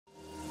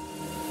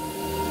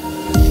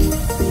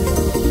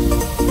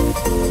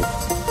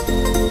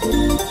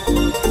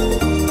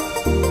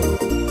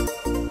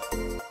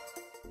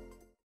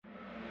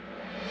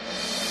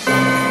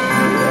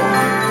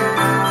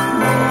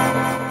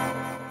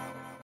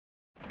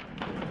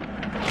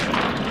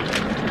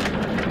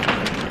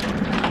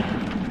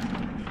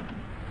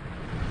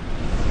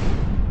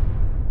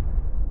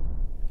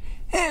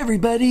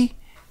everybody,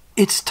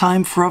 it's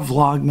time for a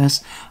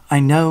Vlogmas.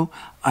 I know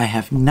I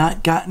have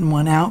not gotten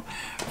one out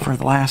for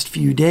the last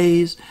few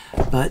days,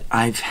 but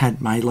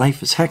my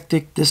life is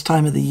hectic this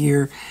time of the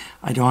year.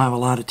 I don't have a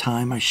lot of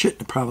time. I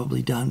shouldn't have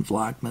probably done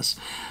Vlogmas,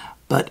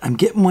 but I'm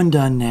getting one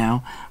done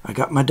now. I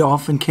got my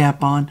dolphin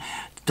cap on.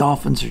 The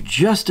Dolphins are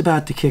just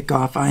about to kick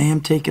off. I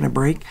am taking a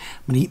break.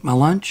 I'm going to eat my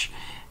lunch,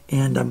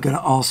 and I'm going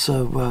to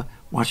also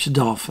watch the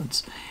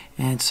Dolphins.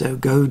 And so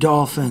go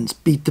Dolphins,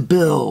 beat the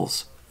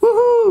Bills.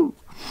 Woohoo!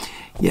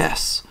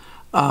 Yes.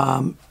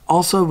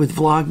 Also with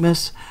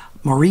Vlogmas,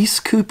 Maurice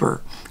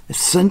Cooper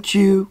sent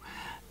you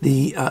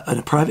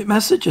a private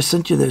message. I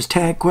sent you those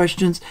tag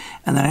questions,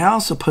 and then I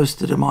also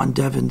posted them on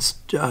Devin's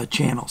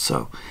channel.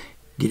 So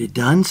get it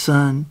done,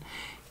 son.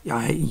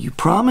 You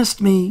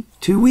promised me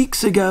 2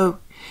 weeks ago.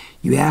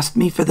 You asked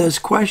me for those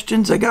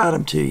questions. I got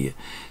them to you.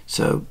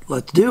 So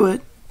let's do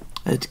it.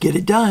 Let's get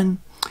it done.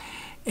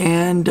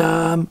 And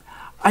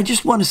I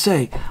just want to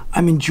say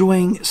I'm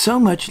enjoying so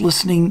much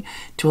listening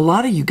to a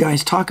lot of you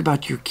guys talk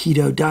about your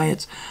keto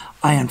diets.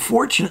 I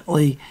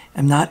unfortunately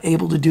am not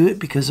able to do it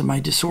because of my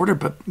disorder,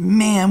 but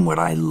man, would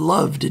I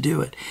love to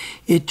do it.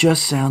 It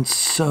just sounds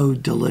so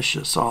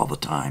delicious all the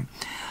time.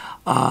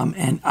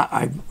 And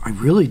I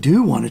really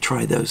do want to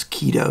try those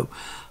keto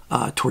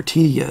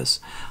tortillas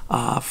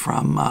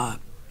from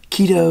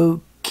Keto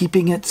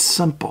Keeping It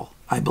Simple,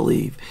 I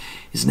believe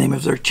is the name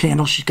of their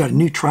channel. She's got a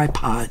new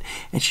tripod,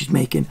 and she's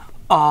making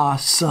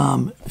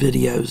awesome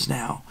videos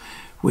now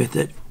with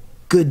it.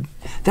 Good.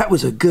 That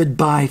was a good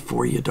buy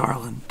for you,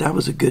 darling. That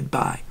was a good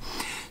buy.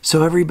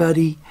 So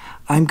everybody,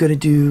 I'm going to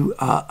do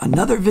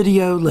another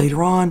video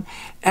later on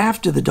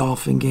after the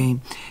Dolphin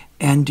game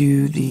and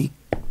do the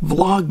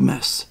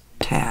Vlogmas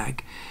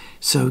tag.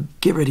 So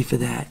get ready for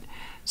that.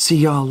 See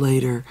y'all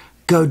later.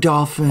 Go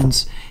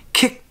Dolphins.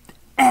 Kick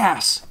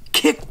ass.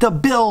 Kick the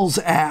Bills'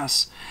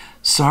 ass.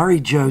 Sorry,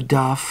 Joe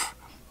Duff,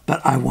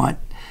 but I want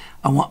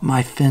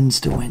my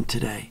Finz to win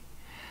today.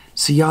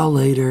 See y'all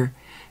later.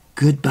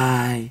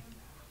 Goodbye.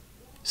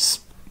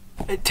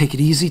 Take it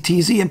easy,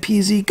 teasy, and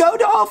peasy. Go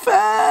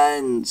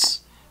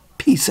Dolphins!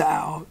 Peace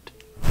out.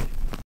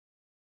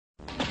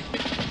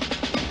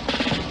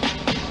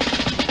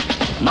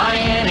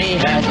 Miami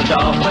has the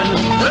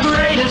Dolphins, the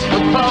greatest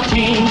football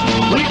team.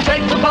 We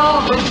take the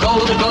ball from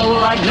goal to goal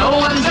like no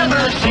one's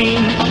ever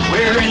seen.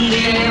 We're in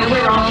the air,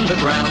 we're on the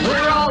ground,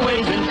 we're all